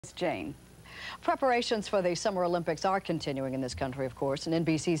Jane. Preparations for the Summer Olympics are continuing in this country, of course, and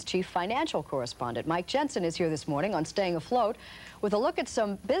NBC's chief financial correspondent, Mike Jensen, is here this morning on Staying Afloat with a look at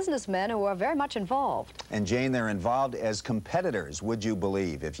some businessmen who are very much involved. And Jane, they're involved as competitors, would you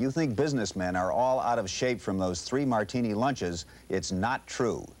believe? If you think businessmen are all out of shape from those 3 martini lunches, it's not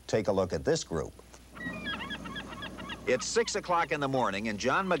true. Take a look at this group. It's 6 o'clock in the morning, and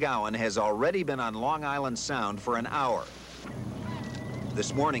John McGowan has already been on Long Island Sound for an hour.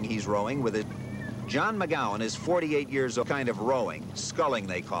 This morning he's rowing with it. John McGowan is 48 years old, kind of rowing, sculling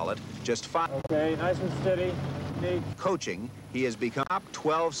they call it, just 5. Okay, nice and steady. Neat. Coaching, he has become top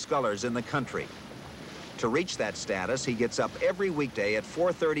 12 scullers in the country. To reach that status, he gets up every weekday at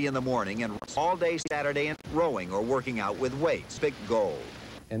 4:30 in the morning and all day Saturday and rowing or working out with weights. Big goal.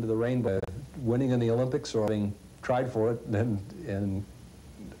 End of the rainbow, winning in the Olympics or having tried for it, and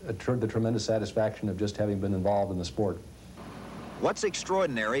the tremendous satisfaction of just having been involved in the sport. What's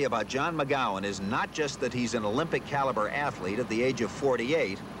extraordinary about John McGowan is not just that he's an Olympic caliber athlete at the age of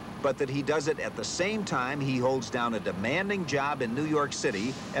 48, but that he does it at the same time he holds down a demanding job in New York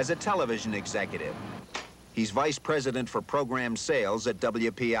City as a television executive. He's vice president for program sales at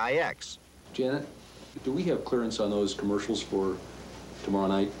WPIX. Janet, do we have clearance on those commercials for tomorrow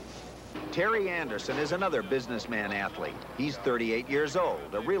night? Terry Anderson is another businessman athlete. He's 38 years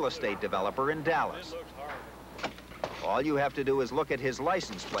old, a real estate developer in Dallas. All you have to do is look at his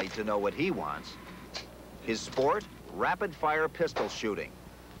license plate to know what he wants. His sport, rapid-fire pistol shooting.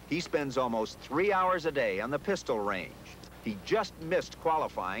 He spends almost 3 hours a day on the pistol range. He just missed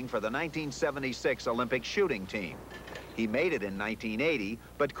qualifying for the 1976 Olympic shooting team. He made it in 1980,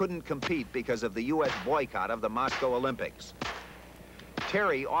 but couldn't compete because of the U.S. boycott of the Moscow Olympics.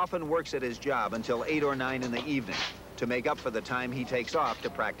 Terry often works at his job until 8 or 9 in the evening to make up for the time he takes off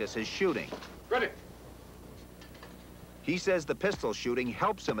to practice his shooting. Ready. He says the pistol shooting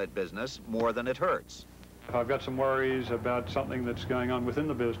helps him at business more than it hurts. If I've got some worries about something that's going on within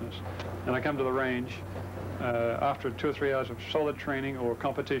the business, and I come to the range after 2 or 3 hours of solid training or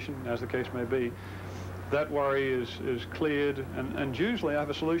competition, as the case may be, that worry is cleared, and usually I have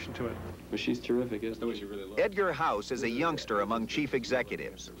a solution to it. But she's terrific, isn't she? Really loves. Edgar House is a youngster among chief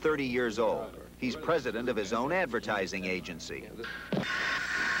executives, 30 years old. He's president of his own advertising agency.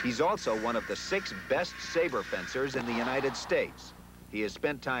 He's also one of the 6 best saber fencers in the United States. He has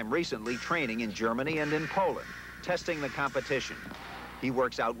spent time recently training in Germany and in Poland, testing the competition. He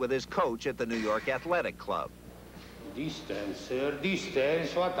works out with his coach at the New York Athletic Club. Distance, sir,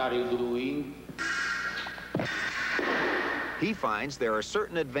 distance, what are you doing? He finds there are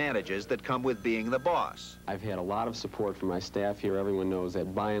certain advantages that come with being the boss. I've had a lot of support from my staff here. Everyone knows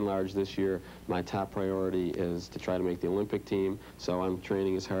that by and large this year, my top priority is to try to make the Olympic team. So I'm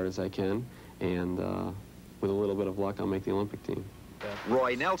training as hard as I can, and with a little bit of luck, I'll make the Olympic team.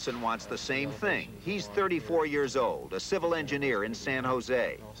 Roy Nelson wants the same thing. He's 34 years old, a civil engineer in San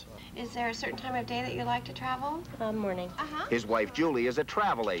Jose. Is there a certain time of day that you like to travel? Morning. His wife, Julie, is a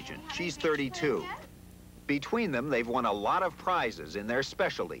travel agent. She's 32. Between them, they've won a lot of prizes in their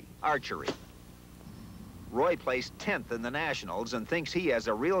specialty, archery. Roy placed 10th in the Nationals and thinks he has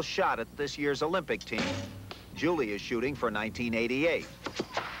a real shot at this year's Olympic team. Julie is shooting for 1988.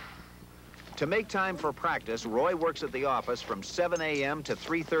 To make time for practice, Roy works at the office from 7 a.m. to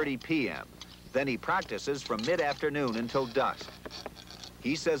 3:30 p.m. Then he practices from mid-afternoon until dusk.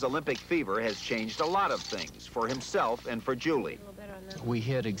 He says Olympic fever has changed a lot of things for himself and for Julie. We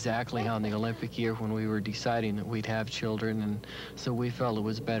hit exactly on the Olympic year when we were deciding that we'd have children, and so we felt it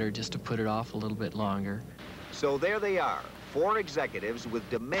was better just to put it off a little bit longer. So there they are, 4 executives with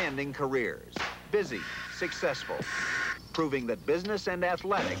demanding careers, busy, successful, proving that business and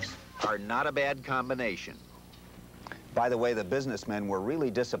athletics are not a bad combination. By the way, the businessmen were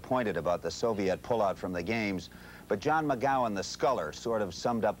really disappointed about the Soviet pullout from the games, but John McGowan, the sculler, sort of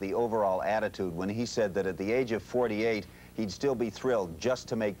summed up the overall attitude when he said that at the age of 48, he'd still be thrilled just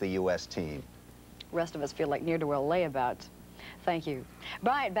to make the U.S. team. The rest of us feel like near-to-well layabouts. Thank you.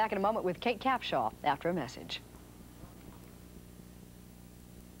 Bryant, back in a moment with Kate Capshaw after a message.